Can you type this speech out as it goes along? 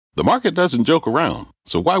The market doesn't joke around,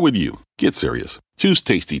 so why would you? Get serious. Choose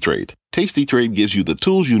Tasty Trade. Tasty Trade gives you the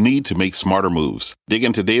tools you need to make smarter moves. Dig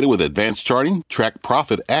into data with advanced charting, track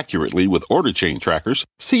profit accurately with order chain trackers,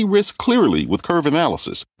 see risk clearly with curve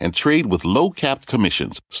analysis, and trade with low-capped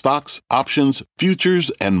commissions, stocks, options,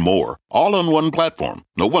 futures, and more. All on one platform.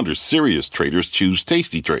 No wonder serious traders choose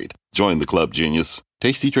Tasty Trade. Join the club, genius.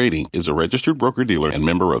 Tasty Trading is a registered broker-dealer and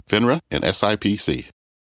member of FINRA and SIPC.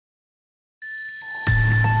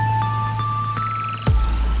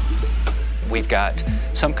 We've got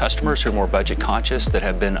some customers who are more budget conscious that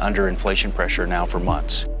have been under inflation pressure now for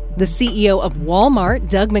months. The CEO of Walmart,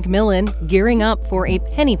 Doug McMillon, gearing up for a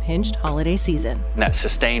penny-pinched holiday season. And that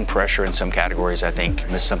sustained pressure in some categories, I think,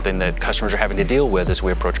 is something that customers are having to deal with as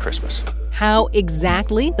we approach Christmas. How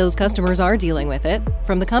exactly those customers are dealing with it,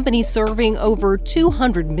 from the company serving over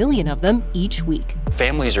 200 million of them each week.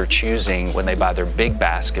 Families are choosing, when they buy their big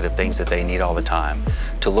basket of things that they need all the time,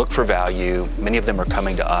 to look for value. Many of them are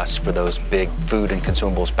coming to us for those big food and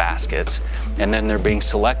consumables baskets, and then they're being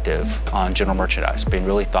selective on general merchandise, being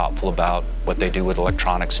really thoughtful about what they do with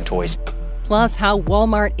electronics and toys. Plus, how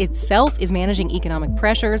Walmart itself is managing economic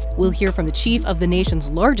pressures. We'll hear from the chief of the nation's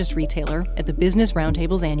largest retailer at the Business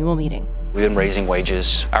Roundtable's annual meeting. We've been raising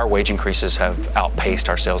wages. Our wage increases have outpaced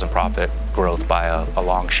our sales and profit growth by a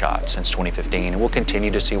long shot since 2015. And we'll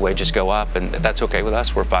continue to see wages go up, and that's okay with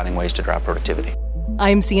us. We're finding ways to drive productivity.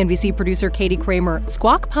 I'm CNBC producer Katie Kramer.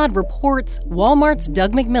 Squawk Pod reports Walmart's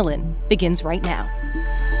Doug McMillon begins right now.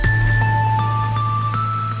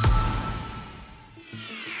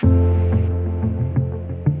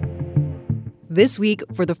 This week,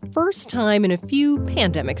 for the first time in a few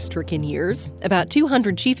pandemic-stricken years, about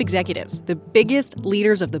 200 chief executives, the biggest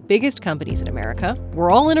leaders of the biggest companies in America, were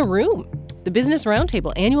all in a room. The Business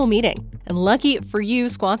Roundtable annual meeting. And lucky for you,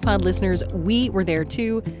 Squawk Pod listeners, we were there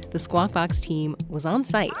too. The Squawk Box team was on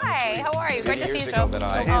site. Hi, how are you? Great to see you, Joe.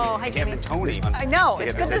 Hi, Jimmy. I know,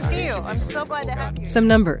 it's good to see you. I'm so glad to have you. Some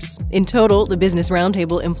numbers. In total, the Business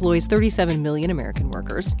Roundtable employs 37 million American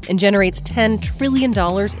workers and generates $10 trillion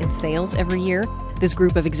in sales every year. This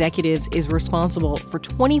group of executives is responsible for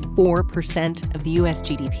 24% of the U.S.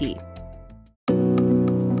 GDP.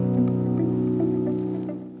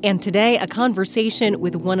 And today, a conversation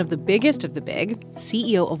with one of the biggest of the big,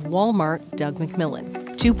 CEO of Walmart, Doug McMillon.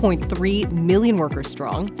 2.3 million workers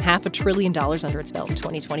strong, $500 billion under its belt in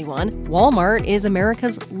 2021. Walmart is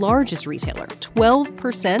America's largest retailer.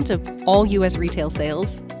 12% of all U.S. retail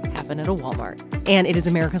sales happen at a Walmart. And it is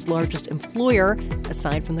America's largest employer,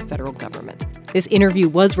 aside from the federal government. This interview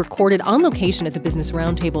was recorded on location at the Business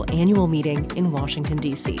Roundtable annual meeting in Washington,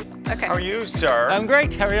 D.C. Okay. How are you, sir? I'm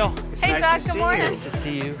great. How are y'all? It's Hey, nice Doug, to good morning. see you. Nice to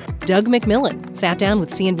see you. Doug McMillon sat down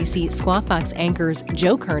with CNBC Squawk Box anchors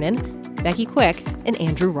Joe Kernan, Becky Quick, and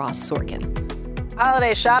Andrew Ross Sorkin.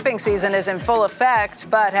 Holiday shopping season is in full effect,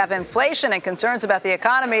 but have inflation and concerns about the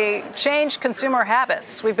economy changed consumer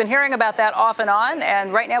habits? We've been hearing about that off and on,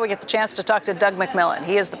 and right now we get the chance to talk to Doug McMillon.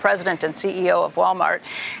 He is the president and CEO of Walmart.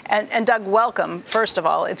 And Doug, welcome, first of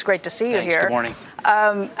all. It's great to see you Thanks. here. Good morning.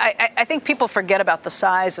 I think people forget about the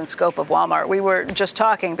size and scope of Walmart. We were just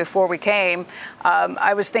talking before we came.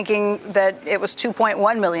 I was thinking that it was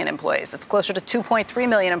 2.1 million employees. It's closer to 2.3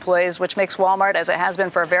 million employees, which makes Walmart, as it has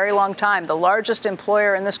been for a very long time, the largest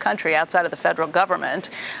employer in this country outside of the federal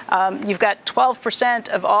government. You've got 12%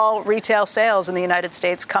 of all retail sales in the United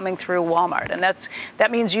States coming through Walmart. And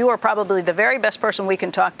that means you are probably the very best person we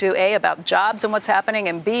can talk to, A, about jobs and what's happening,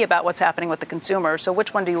 and B, about what's happening with the consumer. So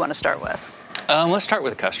which one do you want to start with? Let's start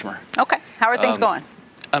with the customer. Okay. How are things going?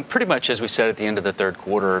 Pretty much as we said at the end of the third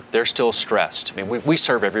quarter, they're still stressed. I mean, we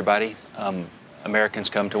serve everybody. Americans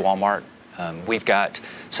come to Walmart. We've got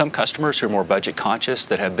some customers who are more budget conscious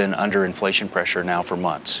that have been under inflation pressure now for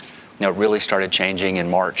months. It really started changing in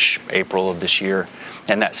March, April of this year.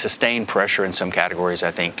 And that sustained pressure in some categories, I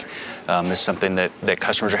think, is something that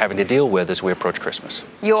customers are having to deal with as we approach Christmas.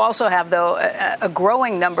 You also have, though, a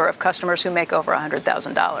growing number of customers who make over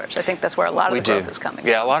 $100,000. I think that's where a lot of the growth is coming.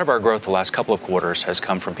 Yeah, a lot of our growth the last couple of quarters has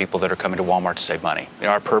come from people that are coming to Walmart to save money.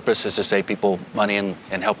 Our purpose is to save people money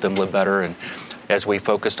and help them live better. And as we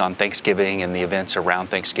focused on Thanksgiving and the events around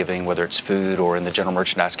Thanksgiving, whether it's food or in the general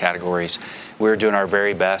merchandise categories, we're doing our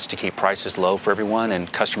very best to keep prices low for everyone,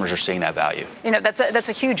 and customers are seeing that value. You know, that's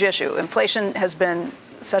a huge issue. Inflation has been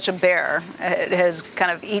such a bear. It has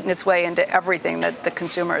kind of eaten its way into everything that the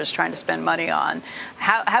consumer is trying to spend money on.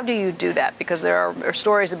 How do you do that? Because there are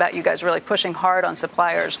stories about you guys really pushing hard on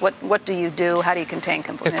suppliers. What do you do? How do you contain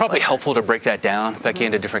inflation? It's probably helpful to break that down, Becky,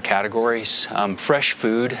 into different categories. Fresh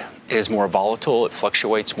food is more volatile. It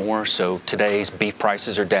fluctuates more. So today's beef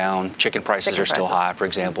prices are down. Chicken prices are still high, for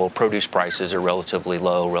example. Produce prices are relatively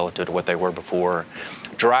low relative to what they were before.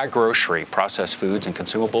 Dry grocery, processed foods, and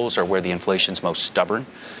consumables are where the inflation's most stubborn.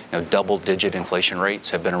 Double-digit inflation rates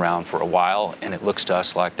have been around for a while, and it looks to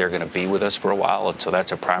us like they're going to be with us for a while. And so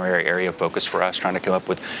that's a primary area of focus for us, trying to come up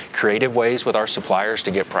with creative ways with our suppliers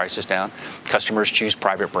to get prices down. Customers choose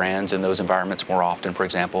private brands in those environments more often, for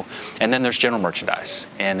example. And then there's general merchandise.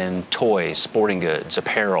 And in toys, sporting goods,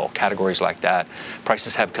 apparel, categories like that,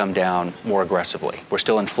 prices have come down more aggressively. We're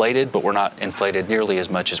still inflated, but we're not inflated nearly as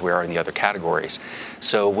much as we are in the other categories.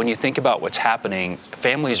 So when you think about what's happening,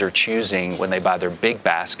 families are choosing, when they buy their big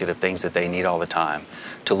basket of things that they need all the time,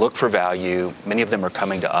 to look for value. Many of them are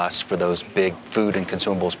coming to us for those big food and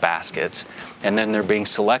consumables baskets. And then they're being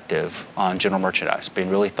selective on general merchandise, being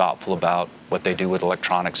really thoughtful about what they do with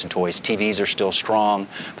electronics and toys. TVs are still strong,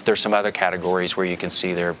 but there's some other categories where you can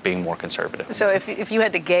see they're being more conservative. So if you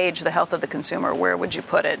had to gauge the health of the consumer, where would you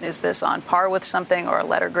put it? Is this on par with something or a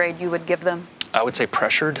letter grade you would give them? I would say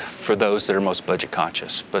pressured for those that are most budget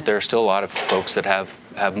conscious, but there are still a lot of folks that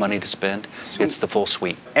have money to spend. It's the full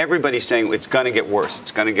suite. Everybody's saying it's going to get worse.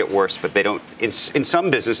 It's going to get worse, but they don't. In some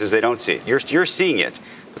businesses, they don't see it. You're seeing it.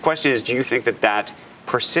 The question is, do you think that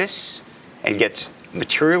persists and gets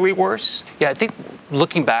materially worse? Yeah, I think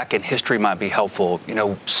looking back in history might be helpful.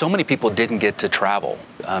 So many people didn't get to travel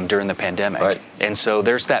during the pandemic. Right. And so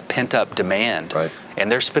there's that pent up demand. Right. And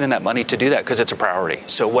they're spending that money to do that because it's a priority.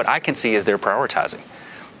 So what I can see is they're prioritizing.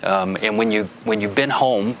 And when you've been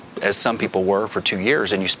home, as some people were for 2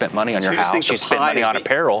 years, and you spent money on your house, you spent money on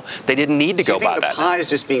apparel, they didn't need to go buy that. Do you think the pie is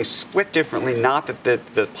just being split differently, not that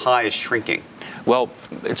the pie is shrinking? Well,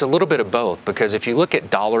 it's a little bit of both, because if you look at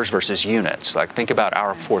dollars versus units, like think about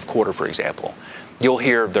our fourth quarter, for example, you'll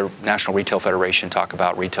hear the National Retail Federation talk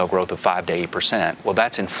about retail growth of 5 to 8%. Well,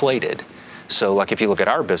 that's inflated. So like if you look at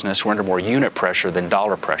our business, we're under more unit pressure than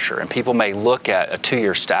dollar pressure. And people may look at a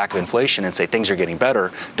 2-year stack of inflation and say things are getting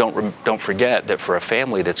better. Don't forget that for a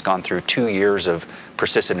family that's gone through 2 years of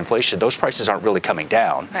persistent inflation, those prices aren't really coming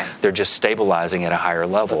down. Right. They're just stabilizing at a higher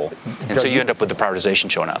level. And so you end up with the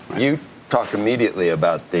prioritization showing up. You talked immediately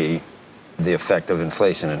about the effect of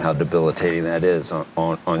inflation and how debilitating that is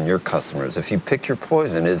on your customers. If you pick your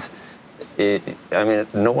poison,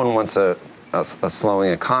 no one wants a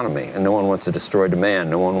slowing economy, and no one wants to destroy demand.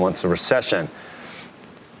 No one wants a recession.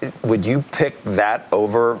 Would you pick that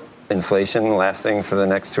over inflation lasting for the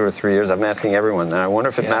next 2 or 3 years? I'm asking everyone, and I wonder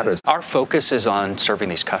if it matters. Our focus is on serving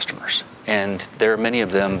these customers, and there are many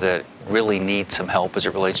of them that really need some help as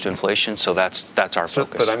it relates to inflation, so that's our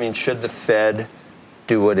focus. But should the Fed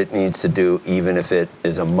do what it needs to do, even if it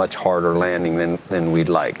is a much harder landing than we'd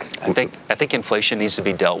like? I think inflation needs to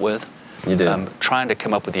be dealt with. You do. Trying to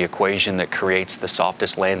come up with the equation that creates the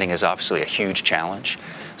softest landing is obviously a huge challenge.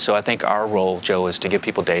 So I think our role, Joe, is to give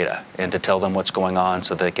people data and to tell them what's going on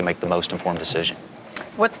so they can make the most informed decision.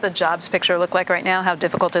 What's the jobs picture look like right now? How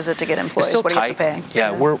difficult is it to get employees? It's still what tight. Do you have to pay?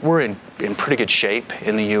 Yeah, we're in pretty good shape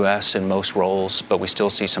in the U.S. in most roles, but we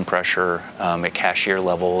still see some pressure at cashier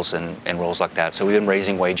levels and roles like that. So we've been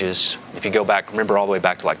raising wages. If you go back, remember all the way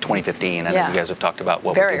back to like 2015, I know you guys have talked about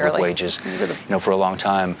what we did with wages for a long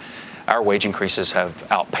time. Our wage increases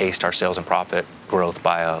have outpaced our sales and profit growth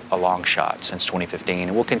by a long shot since 2015,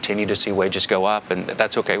 and we'll continue to see wages go up, and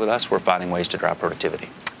that's okay with us. We're finding ways to drive productivity.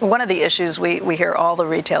 One of the issues we hear all the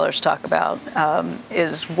retailers talk about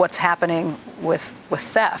is what's happening with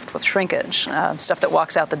theft, with shrinkage, stuff that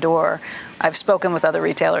walks out the door. I've spoken with other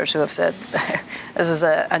retailers who have said this is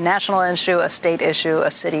a national issue, a state issue,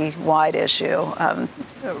 a city-wide issue.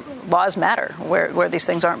 Laws matter where these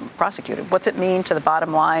things aren't prosecuted. What's it mean to the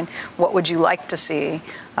bottom line? What would you like to see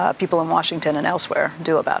people in Washington and elsewhere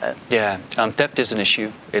do about it? Yeah, theft is an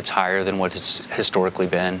issue. It's higher than what it's historically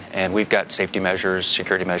been, and we've got safety measures,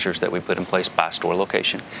 security measures that we put in place by store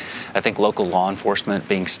location. I think local law enforcement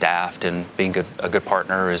being staffed and being a good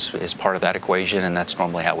partner is part of that equation, and that's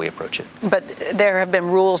normally how we approach it. But there have been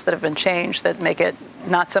rules that have been changed that make it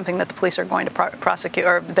not something that the police are going to prosecute,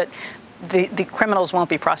 or that the criminals won't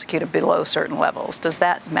be prosecuted below certain levels. Does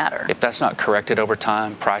that matter? If that's not corrected over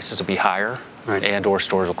time, prices will be higher. Right. And or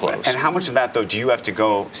stores will close. And how much of that, though, do you have to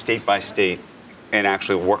go state by state and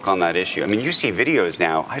actually work on that issue? I mean, you see videos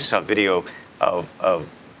now. I just saw a video of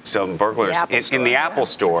some burglars in the Apple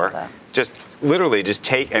store, just literally just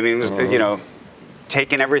taking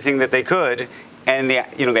everything that they could And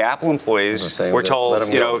the Apple employees were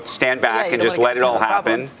told, stand back and just let it all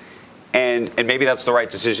happen. And maybe that's the right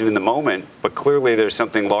decision in the moment, but clearly there's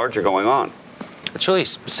something larger going on. It's really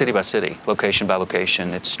city by city, location by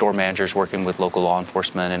location. It's store managers working with local law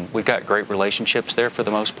enforcement, and we've got great relationships there for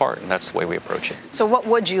the most part, and that's the way we approach it. So what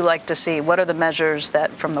would you like to see? What are the measures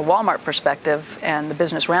that, from the Walmart perspective and the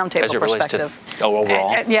Business Roundtable perspective,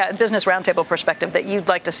 overall? Business Roundtable perspective, that you'd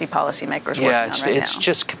like to see policymakers working on right now? Yeah, it's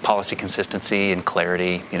just policy consistency and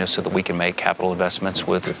clarity, so that we can make capital investments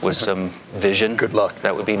with some vision. Good luck.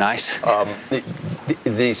 That would be nice.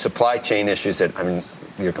 The supply chain issues that,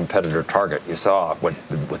 your competitor Target, you saw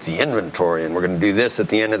with the inventory, and we're going to do this at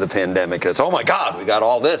the end of the pandemic. It's, oh my God, we got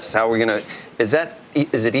all this. How are we going to? Is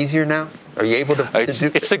it easier now? Are you able to do?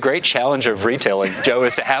 It's the great challenge of retailing, Joe,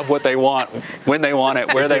 is to have what they want, when they want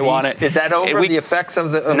it, where they want it. Is that over the effects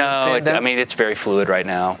of the pandemic? It's very fluid right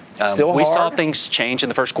now. Still we hard? saw things change in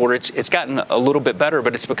the first quarter. It's gotten a little bit better,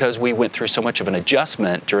 but it's because we went through so much of an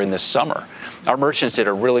adjustment during this summer. Our merchants did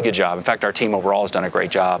a really good job. In fact, our team overall has done a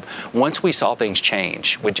great job. Once we saw things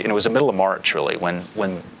change, and it was the middle of March, really,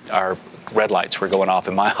 when our red lights were going off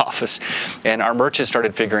in my office, and our merchants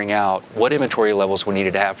started figuring out what inventory levels we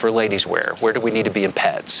needed to have for ladies' wear, where do we need to be in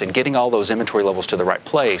pets, and getting all those inventory levels to the right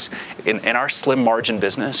place. In our slim margin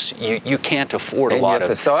business, you can't afford a lot of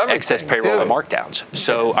excess payroll and markdowns.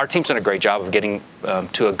 So our team's done a great job of getting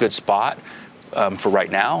to a good spot for right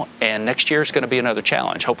now, and next year is going to be another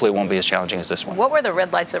challenge. Hopefully it won't be as challenging as this one. What were the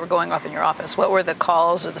red lights that were going off in your office? What were the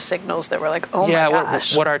calls or the signals that were like, oh my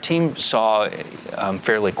gosh? What our team saw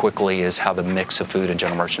fairly quickly is how the mix of food and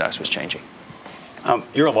general merchandise was changing.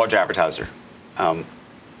 You're a large advertiser.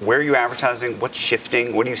 Where are you advertising? What's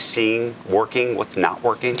shifting? What are you seeing working? What's not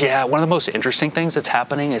working? Yeah, one of the most interesting things that's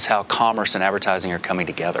happening is how commerce and advertising are coming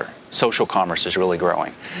together. Social commerce is really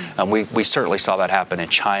growing. We certainly saw that happen in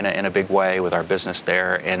China in a big way with our business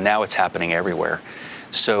there, and now it's happening everywhere.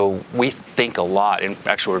 So we think a lot, and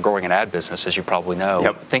actually we're growing an ad business, as you probably know.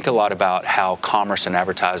 Yep. Think a lot about how commerce and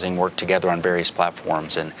advertising work together on various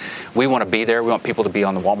platforms. And we want to be there. We want people to be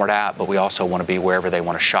on the Walmart app, but we also want to be wherever they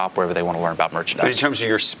want to shop, wherever they want to learn about merchandise. But in terms of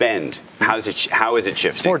your spend, how is it shifting?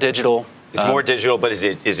 It's more digital. It's more digital, but is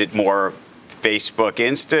it more Facebook,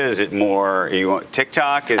 Insta? Is it more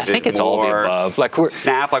TikTok? I think it's all of the above.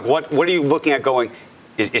 Snap? What are you looking at going?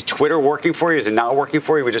 Is Twitter working for you? Is it not working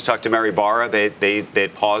for you? We just talked to Mary Barra. They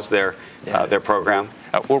had paused their program.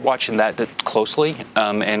 We're watching that closely,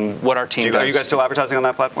 and what our team does. Are you guys still advertising on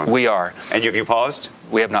that platform? We are. And have you paused?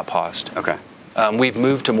 We have not paused. Okay. We've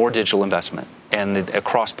moved to more digital investment, and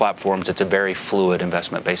across platforms, it's a very fluid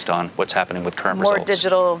investment based on what's happening with current results. More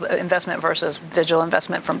digital investment versus digital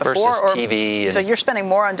investment from before? Versus TV. So you're spending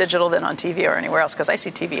more on digital than on TV or anywhere else? Because I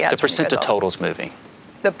see TV ads. The percent of total's moving.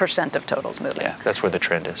 The percent of total's moving. Yeah, that's where the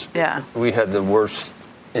trend is. Yeah. We had the worst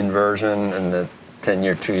inversion in the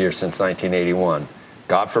 10-year, 2 years since 1981.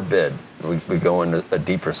 God forbid we go into a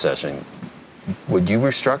deep recession. Would you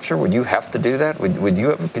restructure? Would you have to do that?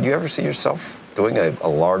 Could you ever see yourself doing a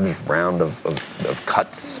large round of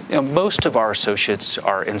cuts? Most of our associates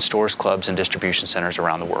are in stores, clubs, and distribution centers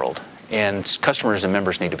around the world, and customers and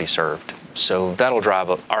members need to be served. So that'll drive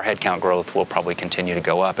our headcount growth will probably continue to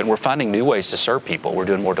go up. And we're finding new ways to serve people. We're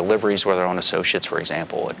doing more deliveries with our own associates, for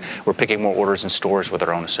example. And we're picking more orders in stores with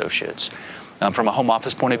our own associates. From a home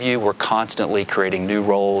office point of view, we're constantly creating new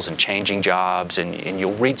roles and changing jobs. And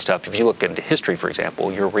you'll read stuff. If you look into history, for example,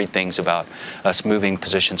 you'll read things about us moving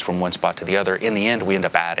positions from one spot to the other. In the end, we end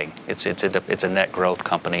up adding. It's a net growth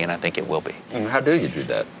company, and I think it will be. And how do you do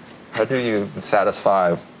that? How do you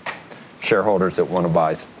satisfy shareholders that want to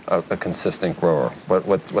buy a consistent grower? What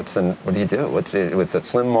do you do? With the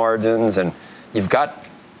slim margins, and you've got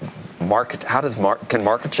market? Can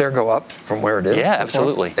market share go up from where it is? Yeah,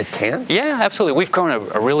 absolutely. It can? Yeah, absolutely. We've grown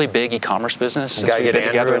a really big e-commerce business. You got to get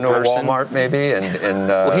Andrew into a Walmart maybe,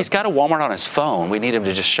 well, he's got a Walmart on his phone. We need him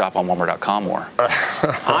to just shop on Walmart.com more.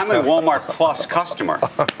 I'm a Walmart Plus customer,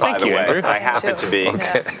 by the way. Andrew. I happen to be.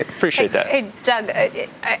 Okay. Yeah. Appreciate that. Hey, Doug,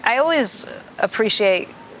 I always appreciate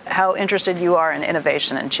how interested you are in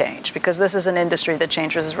innovation and change, because this is an industry that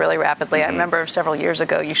changes really rapidly. Mm-hmm. I remember several years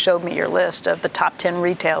ago you showed me your list of the top 10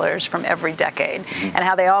 retailers from every decade and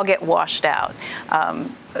how they all get washed out.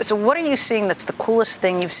 So what are you seeing that's the coolest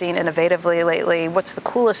thing you've seen innovatively lately? What's the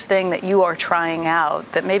coolest thing that you are trying out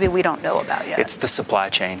that maybe we don't know about yet? It's the supply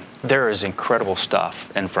chain. There is incredible stuff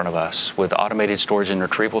in front of us with automated storage and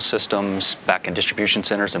retrieval systems back in distribution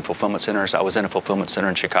centers and fulfillment centers. I was in a fulfillment center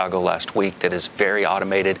in Chicago last week that is very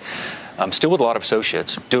automated. Still with a lot of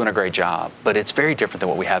associates, doing a great job, but it's very different than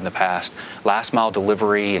what we had in the past. Last mile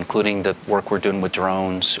delivery, including the work we're doing with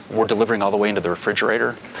drones, we're delivering all the way into the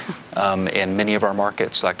refrigerator. In many of our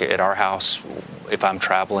markets, like at our house, if I'm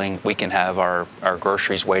traveling, we can have our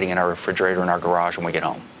groceries waiting in our refrigerator in our garage when we get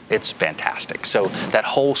home. It's fantastic. So that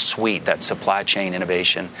whole suite, that supply chain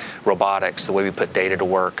innovation, robotics, the way we put data to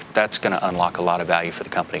work, that's going to unlock a lot of value for the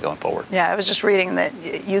company going forward. Yeah, I was just reading that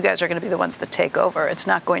you guys are going to be the ones that take over. It's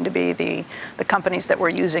not going to be the companies that we're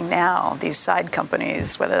using now, these side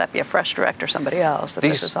companies, whether that be a Fresh Direct or somebody else.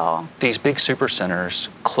 These big super centers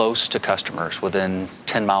close to customers within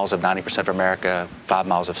 10 miles of 90% of America, 5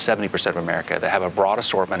 miles of 70% of America, that have a broad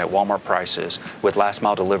assortment at Walmart prices with last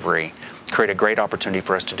mile delivery, create a great opportunity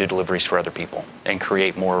for us to do deliveries for other people and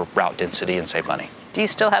create more route density and save money. Do you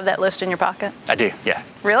still have that list in your pocket? I do, yeah.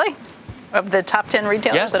 Really? Of the top 10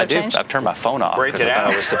 retailers that have changed? I've turned my phone off because I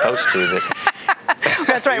thought I was supposed to.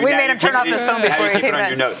 That's right. We made him turn off his phone before he came in. Keep it on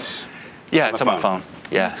your notes. Yeah, it's on my phone.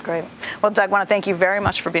 Yeah. That's great. Well, Doug, I want to thank you very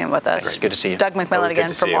much for being with us. It's good to see you. Doug McMillon again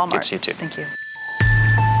from Walmart. Good to see you too. Thank you.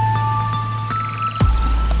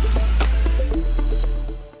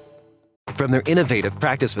 From their innovative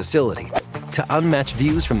practice facility to unmatched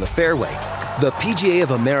views from the fairway, the PGA of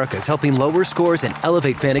America is helping lower scores and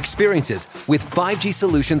elevate fan experiences with 5G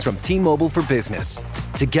solutions from T-Mobile for Business.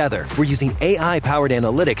 Together, we're using AI-powered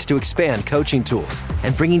analytics to expand coaching tools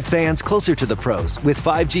and bringing fans closer to the pros with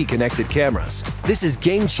 5G connected cameras. This is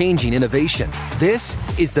game-changing innovation. This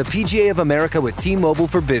is the PGA of America with T-Mobile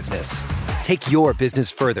for Business. Take your business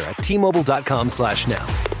further at T-Mobile.com/now.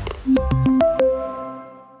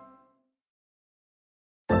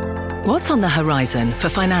 What's on the horizon for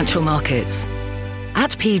financial markets?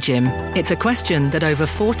 At PGIM, it's a question that over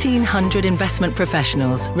 1,400 investment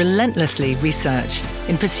professionals relentlessly research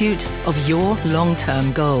in pursuit of your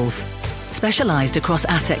long-term goals. Specialized across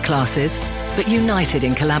asset classes, but united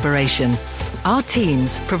in collaboration, our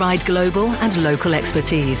teams provide global and local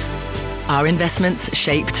expertise. Our investments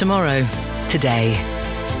shape tomorrow, today.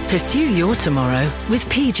 Pursue your tomorrow with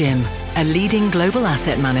PGIM, a leading global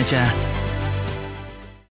asset manager.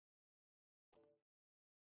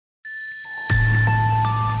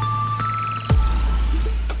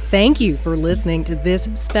 Thank you for listening to this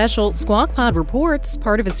special Squawk Pod Reports,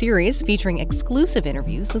 part of a series featuring exclusive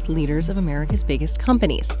interviews with leaders of America's biggest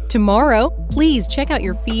companies. Tomorrow, please check out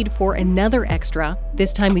your feed for another extra,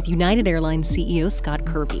 this time with United Airlines CEO Scott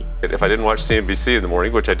Kirby. If I didn't watch CNBC in the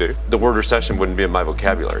morning, which I do, the word recession wouldn't be in my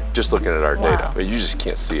vocabulary, just looking at our data. I mean, you just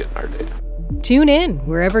can't see it in our data. Tune in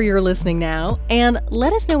wherever you're listening now and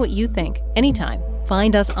let us know what you think anytime.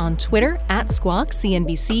 Find us on Twitter at Squawk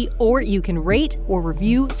CNBC, or you can rate or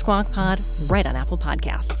review Squawk Pod right on Apple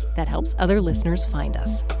Podcasts. That helps other listeners find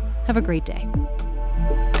us. Have a great day.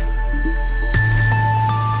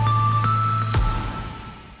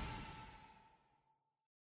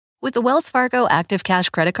 With the Wells Fargo Active Cash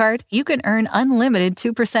Credit Card, you can earn unlimited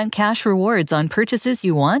 2% cash rewards on purchases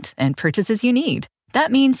you want and purchases you need. That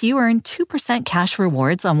means you earn 2% cash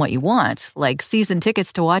rewards on what you want, like season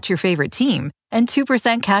tickets to watch your favorite team, and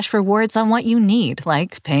 2% cash rewards on what you need,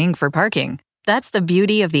 like paying for parking. That's the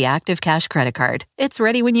beauty of the Active Cash Credit Card. It's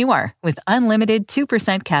ready when you are, with unlimited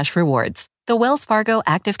 2% cash rewards. The Wells Fargo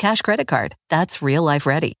Active Cash Credit Card. That's real life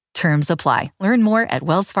ready. Terms apply. Learn more at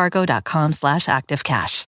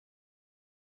wellsfargo.com/activecash.